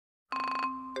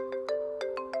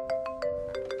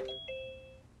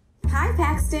Hi,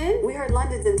 Paxton. We heard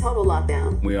London's in total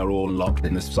lockdown. We are all locked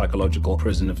in this psychological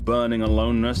prison of burning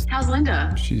aloneness. How's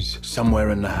Linda? She's somewhere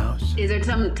in the house. Is there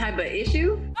some type of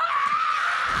issue?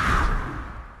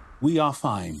 We are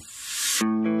fine.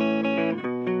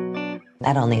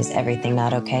 Not only is everything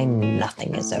not okay,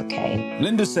 nothing is okay.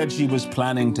 Linda said she was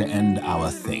planning to end our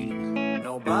thing.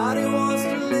 Nobody wants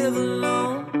to live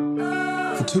alone.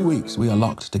 For 2 weeks, we are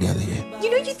locked together here.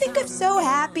 You know, you think I'm so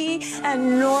happy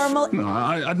and normal. No,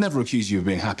 I'd never accuse you of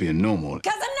being happy and normal.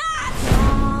 Because I'm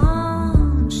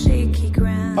not! Shaky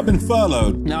ground. I've been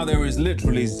furloughed. Now there is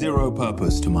literally zero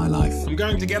purpose to my life. I'm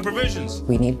going to get provisions.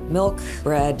 We need milk,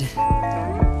 bread.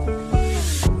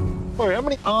 Wait, how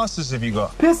many asses have you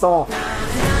got? Piss off.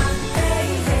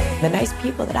 The nice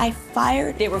people that I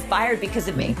fired, they were fired because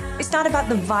of me. It's not about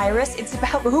the virus, it's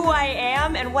about who I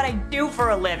am and what I do for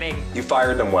a living. You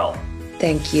fired them well.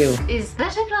 Thank you. Is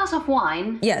that a glass of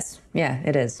wine? Yes, yeah,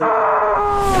 it is.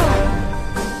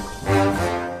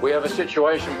 We have a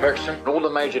situation, Paxton. All the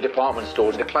major department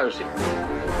stores are closing.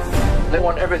 They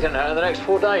want everything out in the next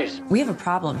 4 days. We have a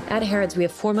problem. At Harrods, we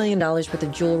have $4 million worth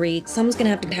of jewelry. Someone's gonna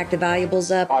have to pack the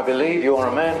valuables up. I believe you're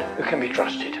a man who can be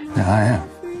trusted. Yeah, I am.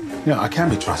 Yeah, I can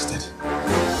be trusted.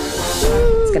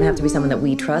 It's gonna have to be someone that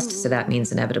we trust, so that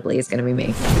means inevitably it's gonna be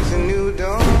me. It's a new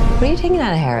dawn. What are you taking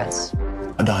out of Harrods?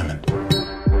 A diamond.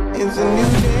 It's a new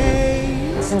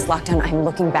day. Since lockdown, I'm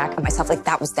looking back at myself like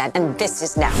that was then, and this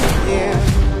is now. Yeah.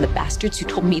 The bastards who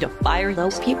told me to fire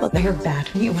those people, they're bad.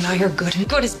 You and I are good, and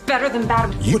good is better than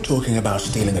bad. You're talking about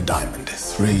stealing a diamond.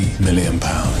 £3 million.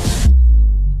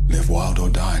 Live wild or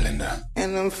die, Linda.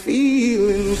 And I'm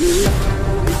feeling good.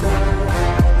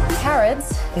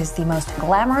 Harrods is the most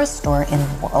glamorous store in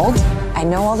the world. I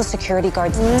know all the security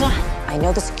guards. I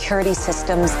know the security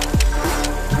systems.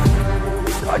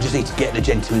 I just need to get the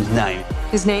gentleman's name.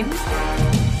 His name?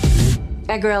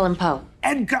 Edgar Allan Poe.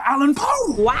 Edgar Allan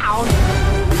Poe! Wow.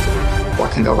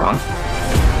 What can go wrong?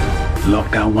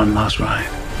 Lockdown one last ride.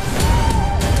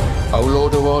 O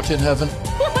Lord who art in heaven,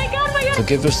 Oh my God,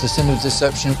 forgive us the sin of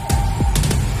deception.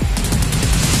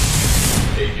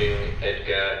 Paging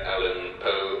Edgar Allan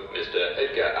Poe. Mr.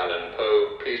 Edgar Allan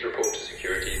Poe, please report to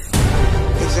security.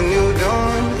 It's a new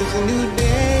dawn. It's a new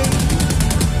day.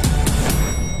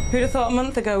 Who'd have thought a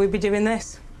month ago we'd be doing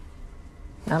this?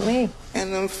 Not me.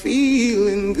 And I'm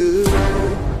feeling good.